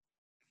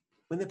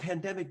When the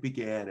pandemic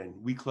began and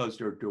we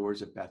closed our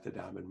doors at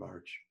Bethlehem in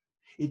March,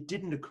 it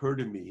didn't occur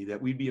to me that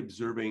we'd be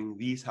observing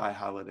these high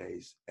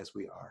holidays as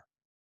we are.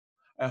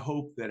 I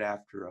hoped that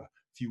after a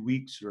few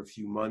weeks or a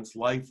few months,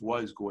 life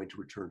was going to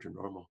return to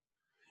normal.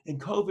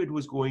 And COVID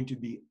was going to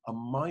be a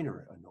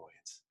minor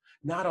annoyance,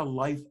 not a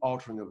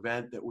life-altering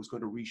event that was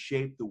going to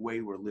reshape the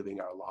way we're living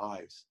our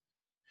lives.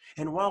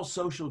 And while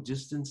social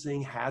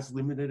distancing has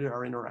limited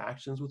our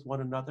interactions with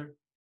one another,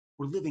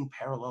 we're living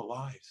parallel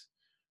lives,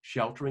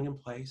 sheltering in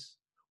place,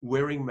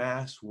 wearing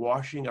masks,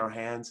 washing our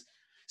hands,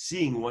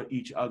 seeing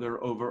each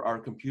other over our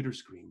computer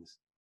screens.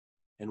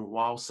 And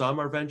while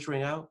some are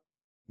venturing out,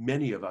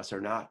 many of us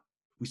are not.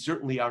 We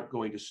certainly aren't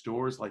going to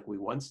stores like we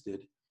once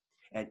did.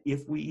 And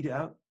if we eat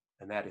out,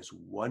 and that is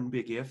one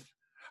big if,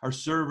 our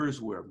servers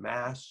wear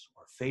masks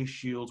or face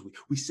shields.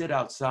 We sit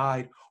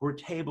outside or at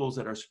tables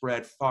that are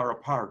spread far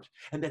apart.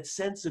 And that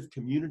sense of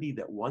community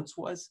that once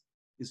was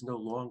is no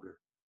longer.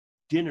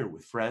 Dinner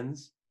with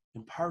friends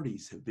and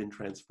parties have been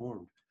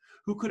transformed.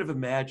 Who could have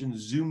imagined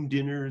Zoom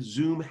dinners,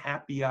 Zoom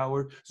happy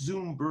hour,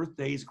 Zoom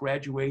birthdays,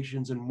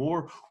 graduations, and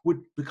more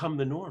would become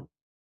the norm?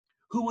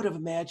 Who would have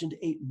imagined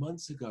 8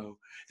 months ago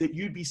that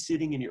you'd be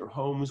sitting in your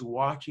homes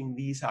watching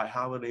these high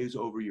holidays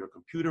over your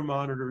computer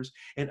monitors,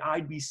 and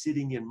I'd be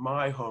sitting in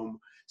my home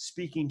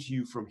speaking to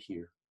you from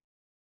here?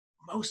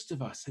 Most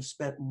of us have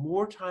spent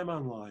more time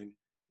online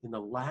in the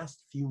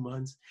last few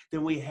months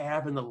than we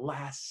have in the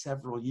last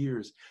several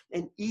years.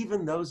 And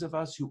even those of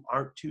us who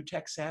aren't too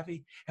tech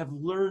savvy have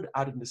learned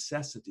out of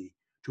necessity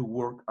to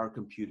work our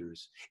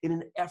computers in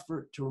an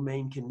effort to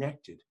remain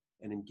connected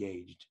and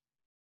engaged.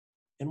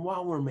 And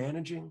while we're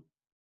managing,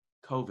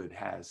 COVID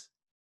has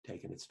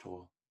taken its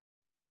toll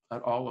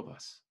on all of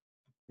us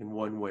in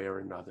one way or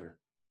another.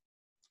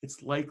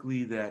 It's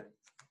likely that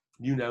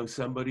you know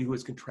somebody who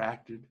has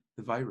contracted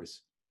the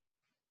virus.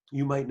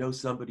 You might know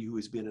somebody who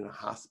has been in a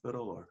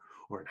hospital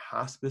or in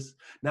hospice,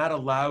 not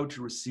allowed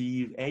to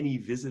receive any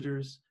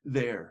visitors,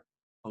 there,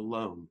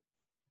 alone,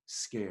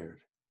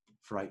 scared,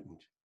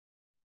 frightened.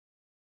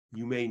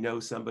 You may know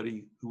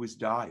somebody who has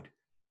died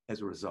as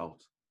a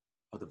result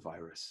of the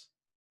virus.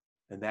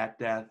 And that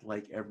death,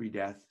 like every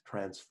death,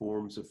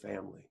 transforms a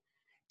family.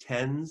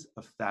 Tens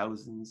of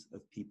thousands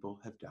of people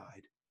have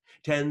died.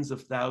 Tens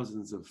of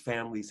thousands of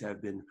families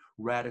have been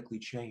radically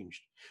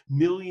changed.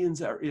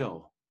 Millions are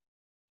ill,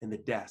 and the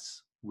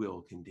deaths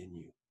will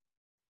continue.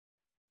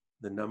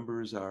 The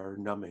numbers are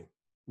numbing,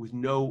 with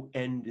no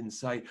end in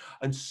sight.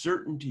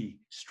 Uncertainty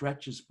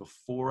stretches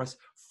before us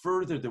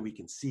further than we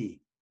can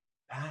see,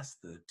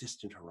 past the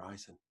distant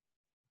horizon.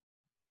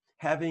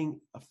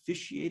 Having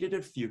officiated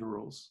at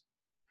funerals,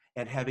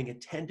 and having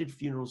attended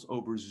funerals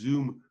over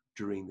Zoom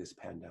during this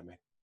pandemic,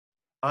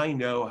 I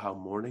know how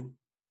mourning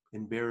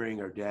and burying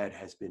our dead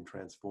has been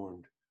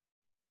transformed.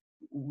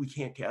 We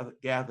can't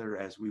gather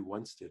as we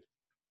once did.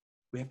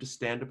 We have to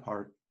stand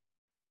apart.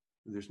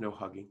 There's no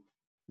hugging.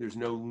 There's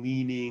no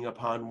leaning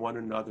upon one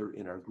another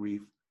in our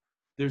grief.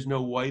 There's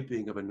no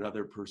wiping of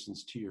another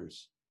person's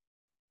tears.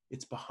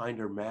 It's behind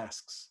our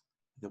masks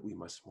that we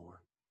must mourn.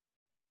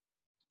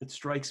 It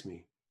strikes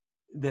me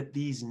that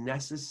these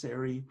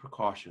necessary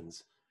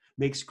precautions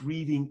makes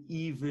grieving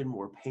even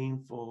more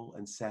painful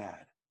and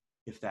sad,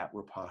 if that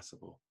were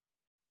possible.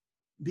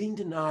 Being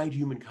denied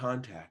human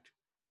contact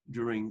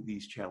during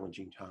these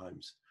challenging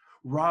times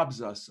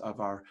robs us of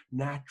our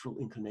natural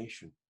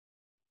inclination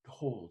to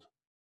hold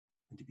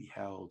and to be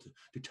held,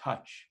 to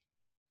touch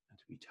and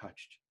to be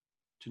touched,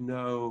 to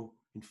know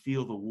and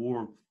feel the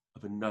warmth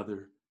of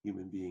another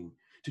human being,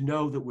 to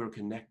know that we're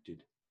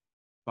connected,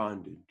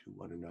 bonded to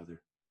one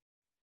another.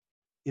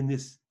 In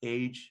this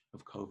age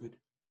of COVID,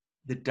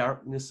 the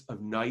darkness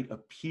of night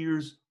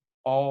appears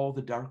all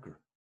the darker,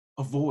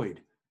 a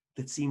void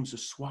that seems to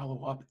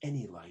swallow up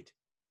any light.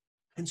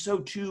 And so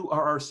too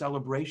are our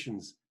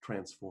celebrations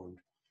transformed,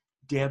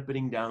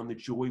 dampening down the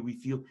joy we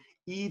feel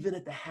even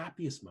at the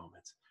happiest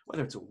moments,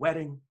 whether it's a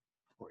wedding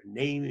or a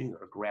naming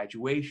or a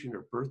graduation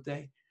or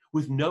birthday,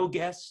 with no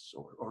guests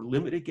or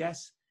limited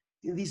guests.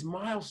 These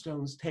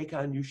milestones take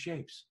on new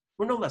shapes.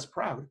 We're no less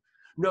proud,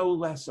 no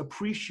less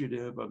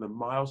appreciative of the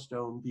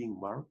milestone being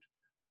marked,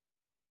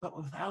 but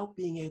without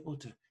being able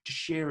to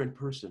share in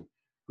person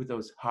with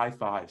those high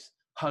fives,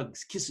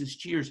 hugs, kisses,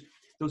 cheers,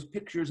 those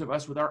pictures of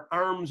us with our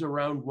arms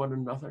around one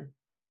another,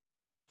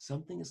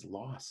 something is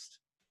lost,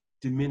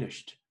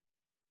 diminished.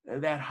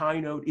 That high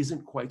note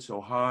isn't quite so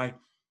high,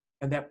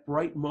 and that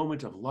bright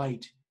moment of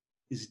light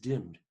is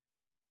dimmed.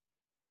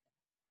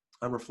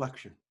 On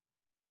reflection,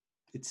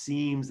 it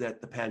seems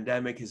that the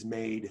pandemic has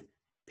made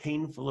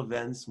painful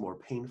events more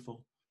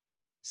painful,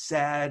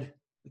 sad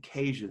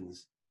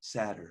occasions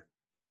sadder,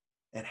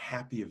 and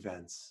happy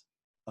events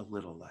a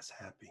little less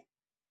happy,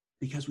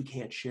 because we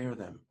can't share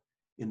them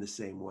in the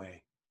same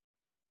way.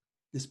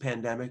 This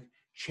pandemic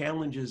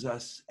challenges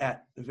us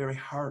at the very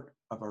heart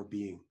of our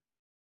being,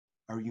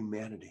 our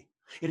humanity.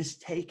 It has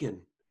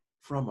taken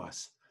from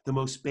us the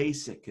most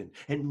basic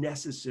and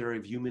necessary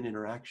of human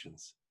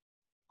interactions,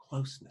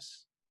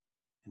 closeness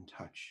and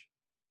touch.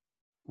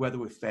 Whether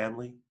with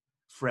family,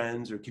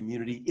 friends, or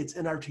community. It's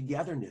in our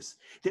togetherness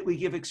that we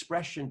give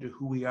expression to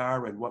who we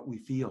are and what we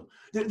feel.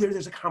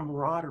 There's a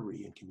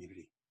camaraderie in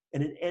community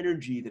and an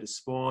energy that is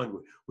spawned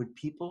when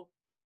people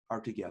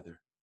are together.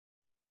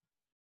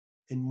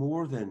 And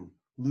more than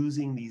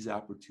losing these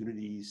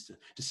opportunities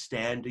to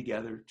stand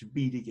together, to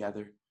be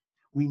together,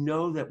 we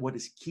know that what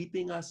is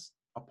keeping us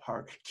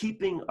apart,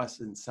 keeping us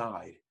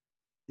inside,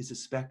 is a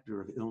specter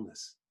of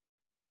illness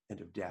and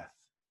of death.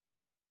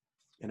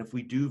 And if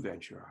we do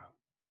venture out,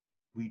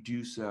 we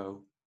do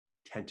so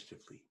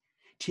tentatively,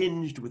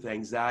 tinged with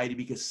anxiety,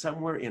 because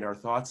somewhere in our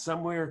thoughts,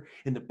 somewhere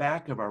in the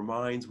back of our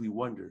minds, we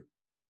wonder,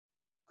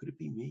 could it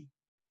be me?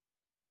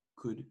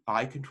 Could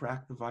I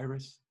contract the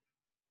virus?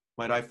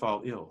 Might I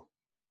fall ill?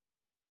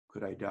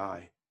 Could I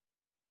die?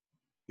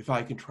 If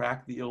I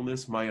contract the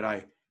illness, might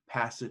I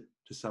pass it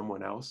to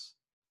someone else?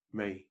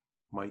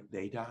 Might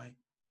they die?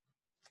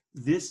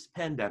 This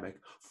pandemic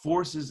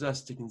forces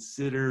us to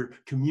consider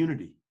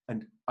community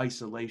and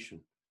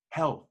isolation,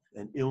 health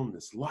and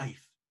illness,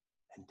 life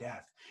and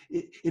death.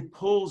 It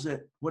pulls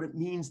at what it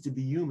means to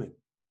be human.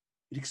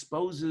 It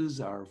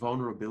exposes our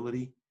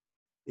vulnerability.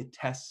 It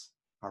tests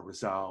our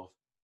resolve.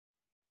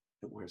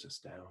 It wears us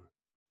down.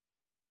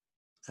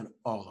 And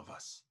all of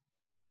us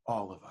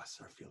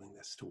are feeling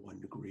this to one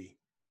degree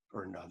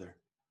or another.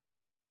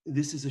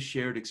 This is a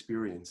shared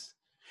experience.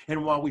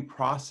 And while we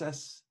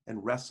process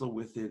and wrestle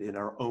with it in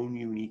our own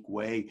unique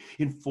way,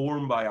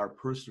 informed by our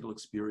personal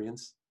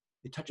experience,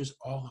 it touches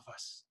all of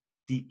us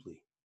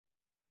deeply,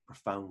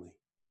 profoundly.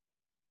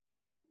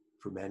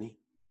 For many,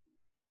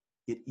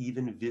 it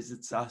even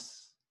visits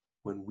us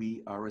when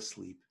we are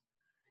asleep,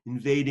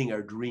 invading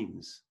our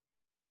dreams,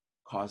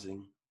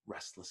 causing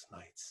restless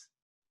nights.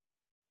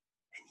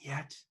 And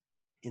yet,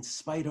 in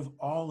spite of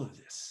all of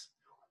this,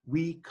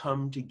 we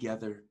come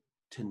together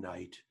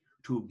tonight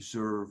to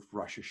observe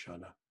Rosh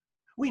Hashanah.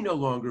 We no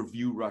longer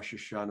view Rosh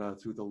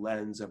Hashanah through the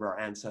lens of our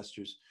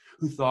ancestors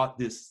who thought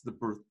this the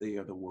birthday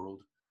of the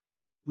world.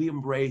 We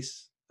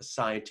embrace a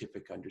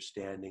scientific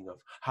understanding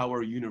of how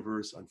our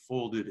universe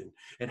unfolded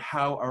and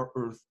how our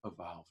earth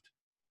evolved.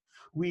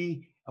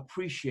 We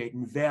appreciate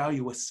and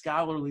value a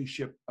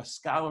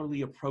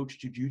scholarly approach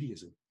to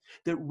Judaism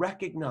that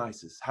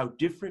recognizes how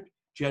different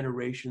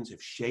generations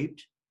have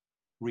shaped,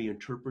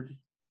 reinterpreted,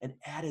 and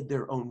added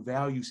their own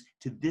values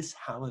to this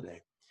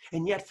holiday.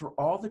 And yet, for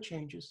all the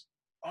changes,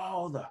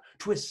 all the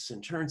twists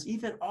and turns,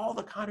 even all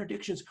the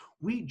contradictions,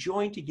 we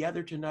join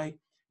together tonight,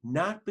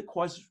 not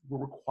because we're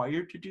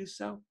required to do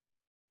so,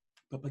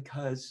 but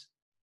because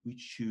we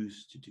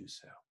choose to do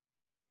so.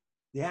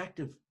 The act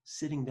of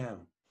sitting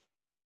down,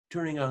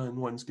 turning on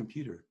one's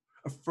computer,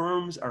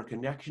 affirms our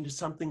connection to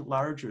something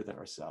larger than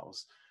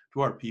ourselves,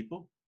 to our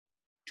people,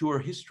 to our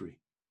history,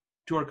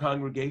 to our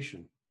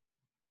congregation,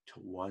 to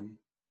one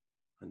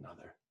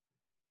another.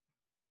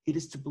 It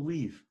is to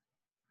believe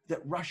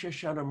that Rosh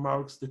Hashanah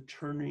marks the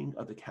turning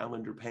of the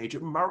calendar page.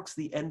 It marks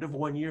the end of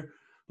one year,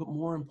 but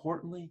more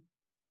importantly,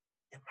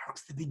 it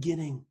marks the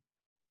beginning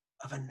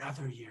of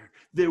another year.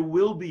 There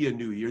will be a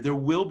new year. There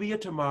will be a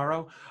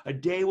tomorrow. A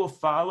day will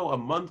follow. A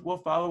month will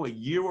follow. A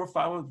year will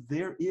follow.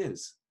 There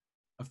is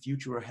a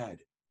future ahead.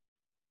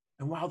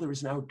 And while there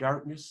is now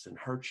darkness and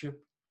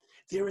hardship,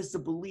 there is the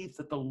belief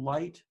that the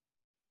light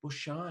will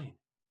shine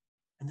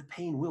and the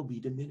pain will be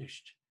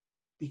diminished.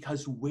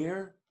 Because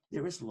where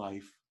there is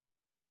life,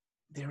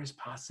 there is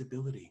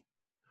possibility.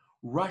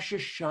 Rosh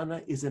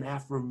Hashanah is an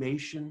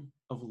affirmation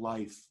of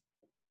life,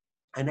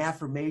 an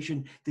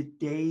affirmation that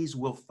days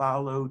will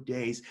follow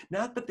days.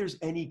 Not that there's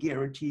any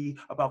guarantee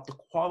about the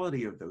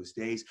quality of those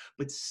days,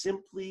 but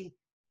simply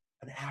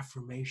an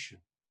affirmation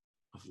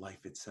of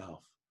life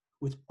itself,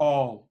 with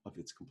all of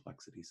its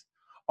complexities,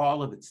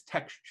 all of its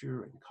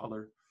texture and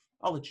color,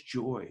 all its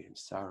joy and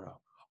sorrow,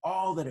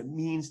 all that it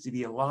means to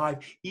be alive,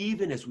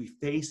 even as we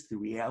face the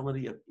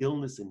reality of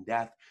illness and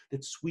death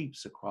that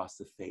sweeps across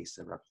the face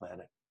of our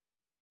planet.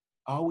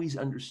 Always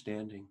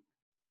understanding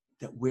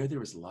that where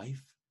there is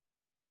life,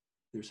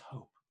 there's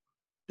hope,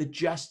 that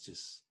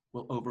justice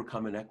will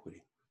overcome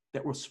inequity,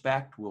 that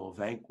respect will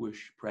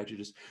vanquish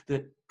prejudice,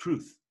 that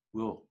truth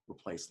will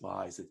replace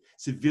lies, that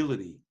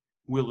civility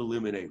will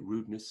eliminate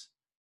rudeness,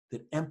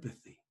 that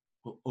empathy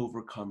will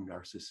overcome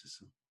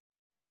narcissism.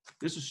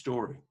 There's a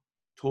story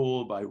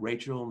told by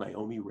Rachel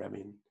Naomi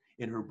Remen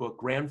in her book,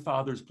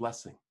 Grandfather's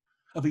Blessing,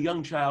 of a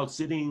young child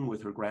sitting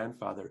with her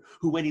grandfather,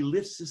 who when he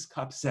lifts his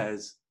cup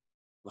says,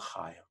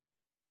 L'chaim.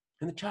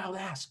 And the child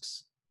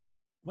asks,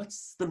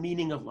 what's the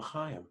meaning of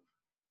L'chaim?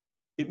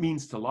 It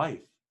means to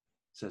life,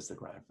 says the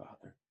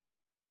grandfather.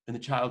 And the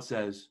child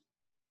says,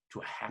 to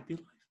a happy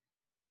life?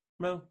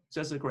 No,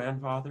 says the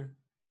grandfather,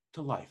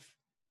 to life.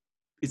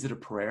 Is it a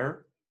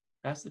prayer?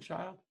 Asks the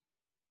child.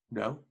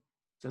 No,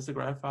 says the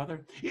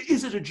grandfather.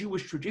 Is it a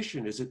Jewish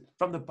tradition? Is it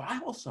from the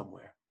Bible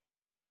somewhere?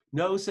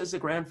 No, says the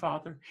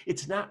grandfather.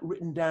 It's not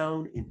written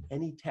down in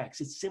any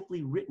text. It's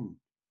simply written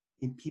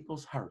in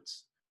people's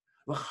hearts.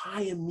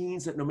 L'chaim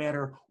means that no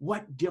matter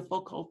what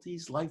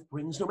difficulties life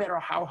brings, no matter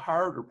how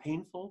hard or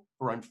painful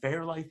or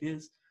unfair life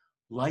is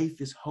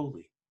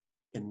holy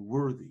and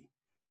worthy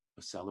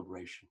of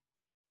celebration.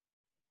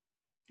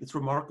 It's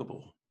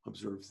remarkable,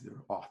 observes the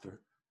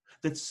author,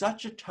 that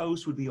such a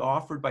toast would be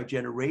offered by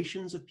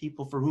generations of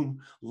people for whom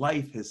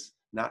life has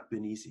not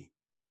been easy.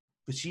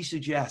 But she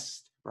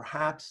suggests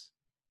perhaps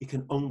it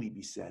can only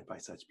be said by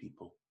such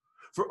people,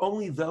 for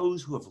only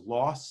those who have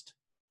lost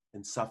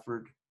and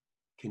suffered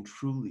can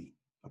truly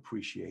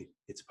appreciate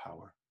its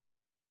power.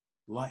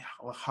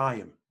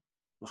 L'chaim,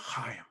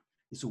 l'chaim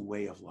is a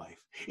way of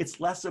life. It's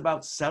less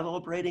about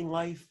celebrating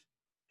life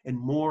and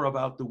more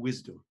about the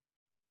wisdom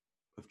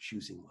of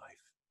choosing life.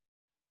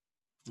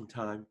 In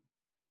time,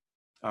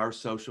 our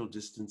social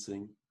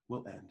distancing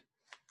will end,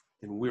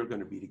 and we're going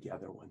to be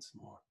together once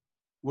more.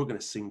 We're going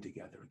to sing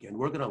together again.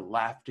 We're going to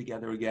laugh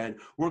together again.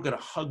 We're going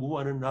to hug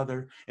one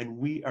another, and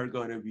we are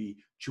going to be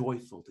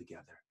joyful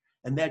together.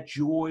 And that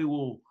joy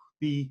will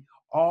be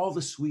all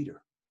the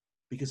sweeter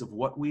because of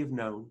what we have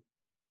known,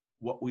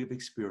 what we have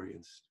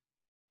experienced,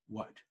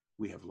 what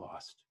we have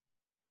lost.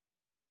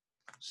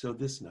 So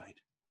this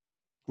night,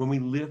 when we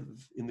live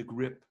in the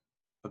grip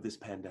of this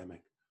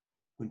pandemic,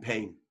 when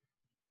pain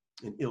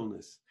and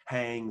illness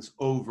hangs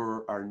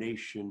over our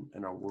nation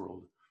and our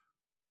world,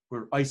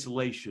 where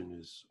isolation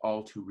is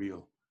all too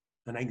real,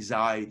 and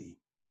anxiety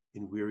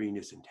and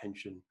weariness and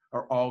tension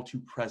are all too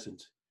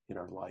present in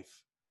our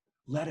life,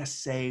 let us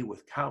say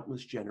with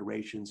countless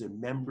generations and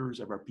members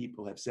of our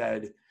people have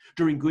said,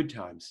 during good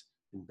times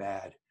and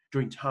bad,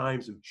 during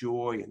times of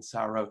joy and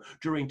sorrow,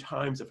 during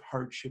times of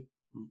hardship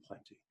and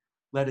plenty,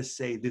 let us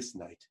say this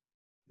night,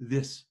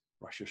 this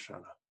Rosh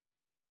Hashanah,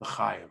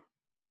 l'chaim,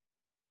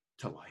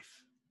 to life.